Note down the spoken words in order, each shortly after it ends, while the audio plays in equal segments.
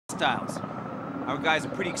hostiles. Our guys are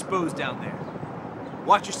pretty exposed down there.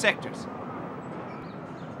 Watch your sectors.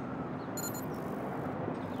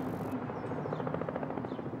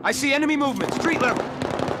 I see enemy movement, street level.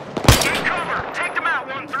 Get cover! Take them out,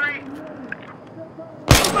 1-3!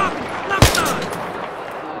 Move up! Left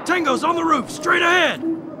side! Tango's on the roof, straight ahead!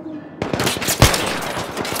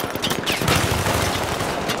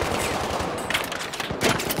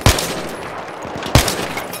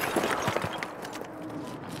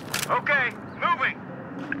 Okay, moving!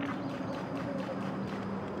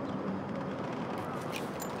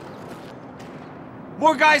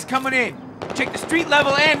 More guys coming in. Check the street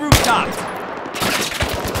level and rooftops.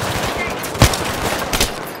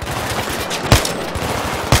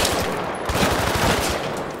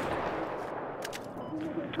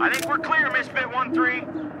 I think we're clear, Misfit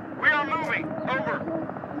 1-3. We are moving. Over.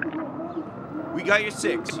 We got your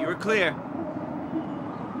 6. You were clear.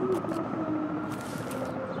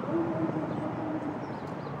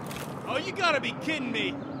 Oh, you gotta be kidding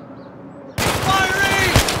me.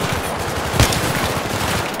 Firing!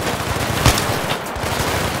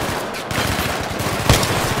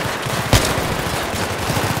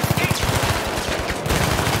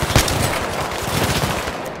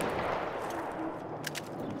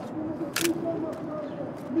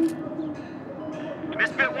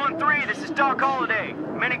 Misfit 1-3, this is Doc Holliday.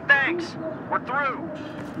 Many thanks. We're through.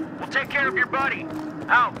 We'll take care of your buddy.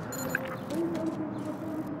 Out.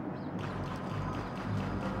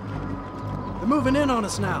 They're moving in on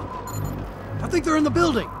us now. I think they're in the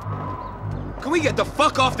building. Can we get the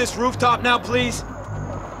fuck off this rooftop now, please?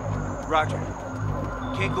 Roger.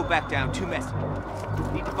 Can't go back down. Too messy.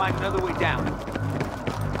 Need to find another way down.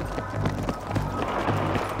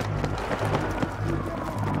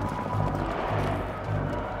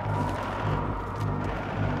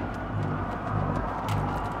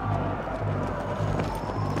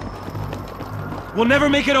 We'll never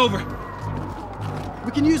make it over.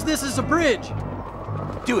 We can use this as a bridge.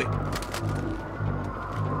 Do it.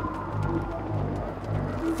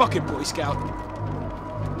 Fucking Boy Scout.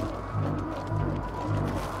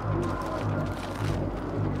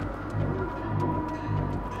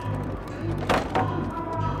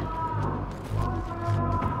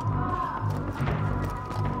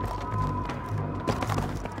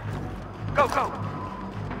 Go, go.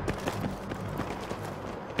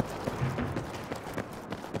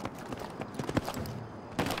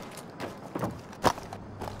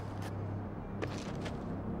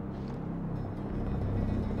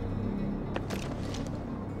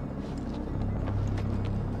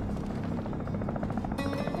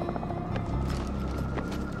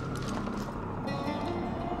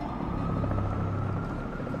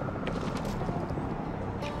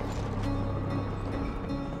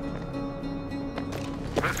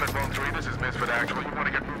 Misfit 1-3, this is Misfit Actual. You want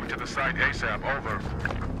to get moving to the site ASAP. Over.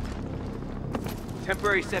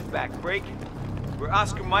 Temporary setback. Break. We're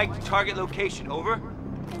Oscar Mike to target location. Over.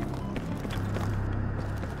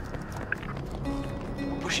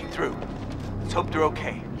 We're pushing through. Let's hope they're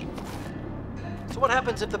okay. So what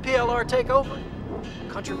happens if the PLR take over? A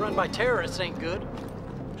country run by terrorists ain't good.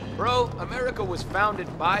 Bro, America was founded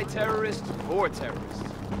by terrorists for terrorists.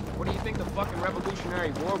 What do you think the fucking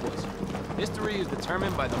Revolutionary War was? History is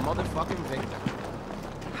determined by the motherfucking victor.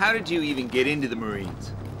 How did you even get into the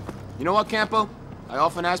Marines? You know what, Campo? I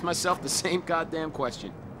often ask myself the same goddamn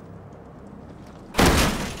question.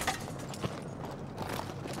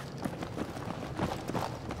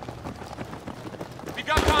 We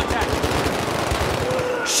got contact!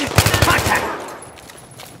 Shit! Contact!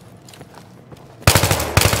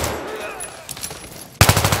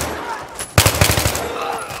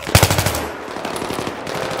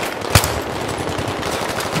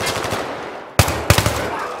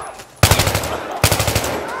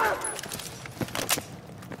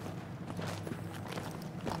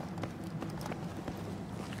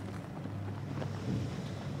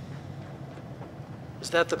 Is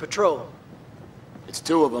that the patrol? It's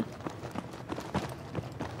 2 of them.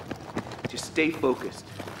 Just stay focused.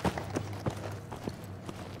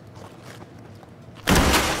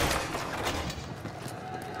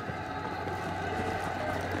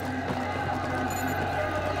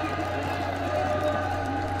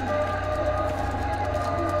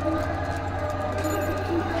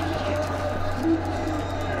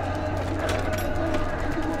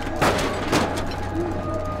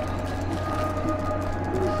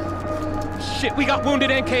 Shit, we got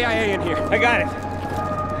wounded NKIA in here. I got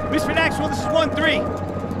it. Misfit Actual, this is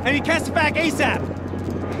 1-3. I need cast back ASAP.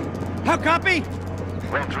 How copy?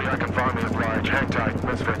 1-3, I confirm the oblige. Hang tight.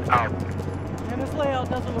 Misfit out. And this layout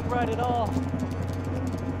doesn't look right at all.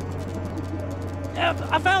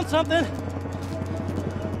 I found something.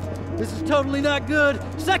 This is totally not good.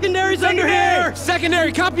 Secondary's under here!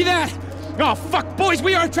 Secondary, copy that! Oh, fuck, boys,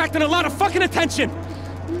 we are attracting a lot of fucking attention!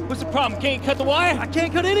 What's the problem? Can't you cut the wire? I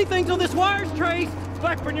can't cut anything till this wire's traced.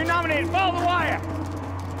 Blackburn, you're nominated. Follow the wire.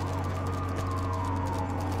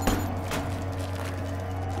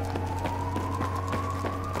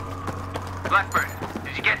 Blackburn,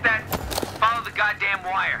 did you get that? Follow the goddamn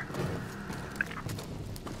wire.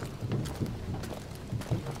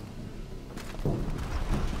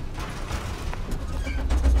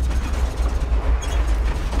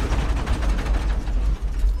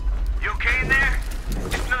 You okay in there?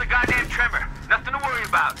 Just another goddamn tremor. Nothing to worry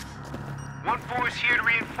about. 1-4 is here to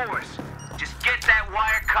reinforce. Just get that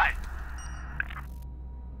wire cut.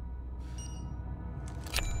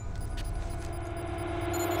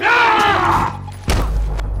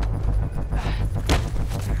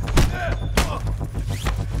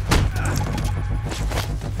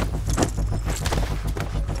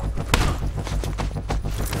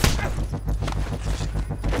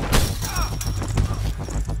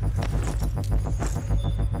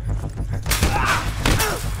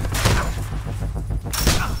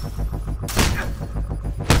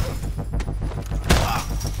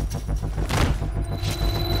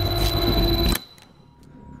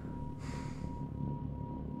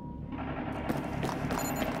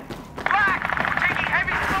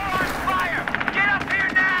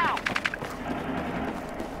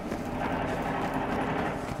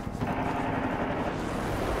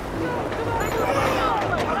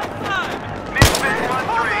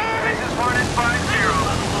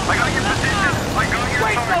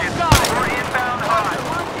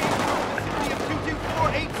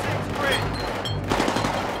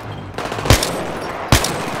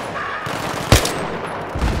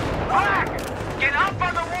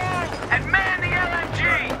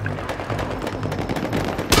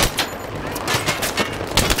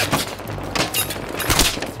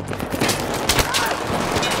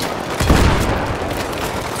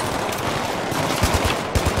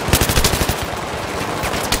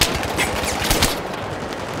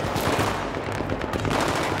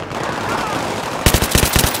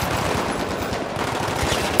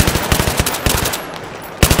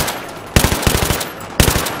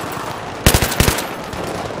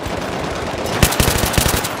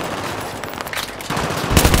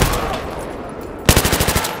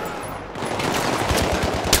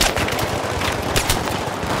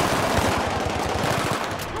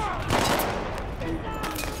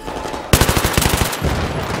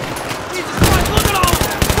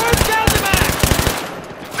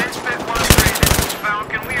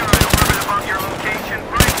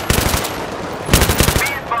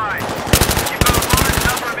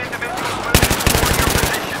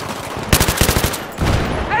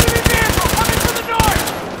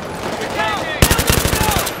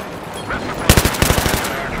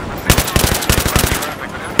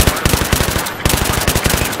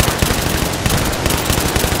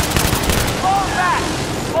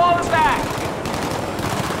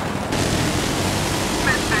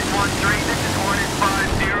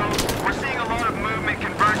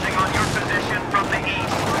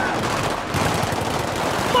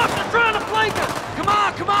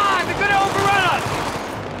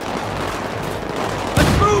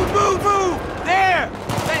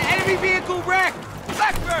 Vehicle wreck!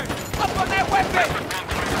 Blackburn! Up on that weapon!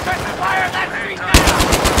 Press the fire on that street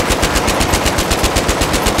now!